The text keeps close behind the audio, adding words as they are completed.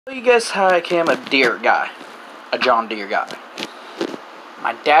You guess how I became a Deere guy, a John Deere guy.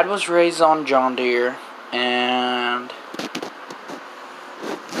 My dad was raised on John Deere, and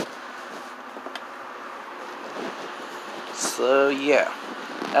so yeah,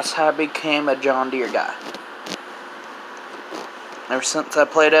 that's how I became a John Deere guy. Ever since I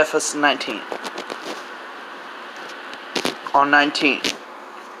played FS19. On 19.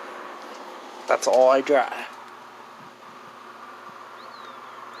 That's all I drive.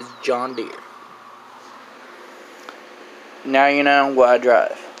 Is John Deere. Now you know what I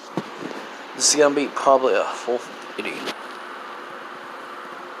drive. This is gonna be probably a full video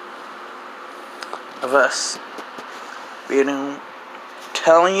of us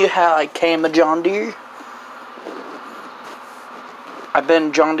telling you how I came a John Deere. I've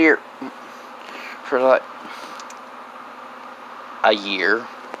been John Deere for like a year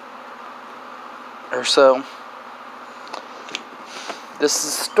or so. This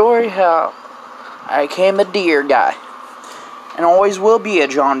is the story how I became a Deere guy, and always will be a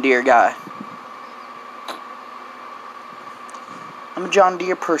John Deere guy. I'm a John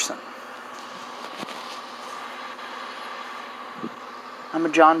Deere person. I'm a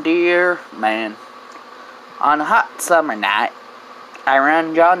John Deere man. On a hot summer night, I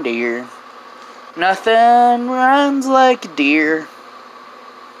run John Deere. Nothing runs like a deer.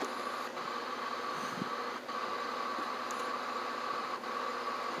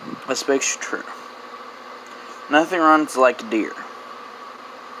 That speaks true. Nothing runs like a deer.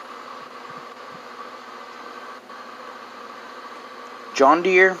 John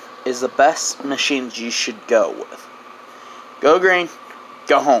Deere is the best machines you should go with. Go green,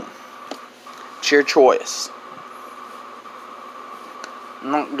 go home. It's your choice.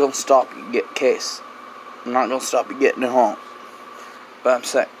 I'm not going to stop you get case. I'm not going to stop you getting it home. But I'm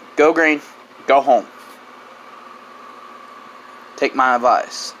saying, go green, go home. Take my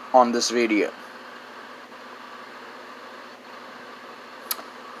advice on this video.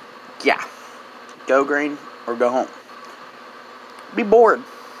 Yeah. Go green or go home. Be bored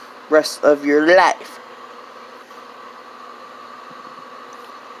rest of your life.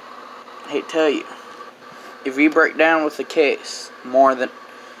 I hate to tell you, if you break down with the case more than,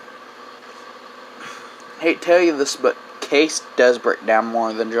 I hate to tell you this, but case does break down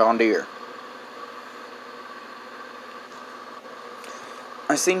more than John Deere.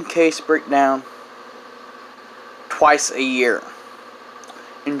 I've seen case break down twice a year,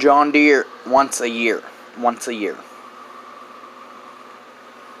 and John Deere once a year.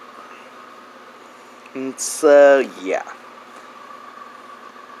 And so, yeah.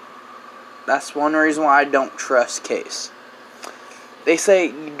 That's one reason why I don't trust case. They say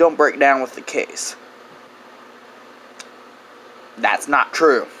you don't break down with the case. That's not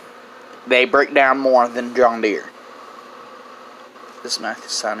true. They break down more than John Deere. This Matthew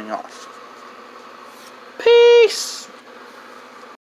signing off. Peace!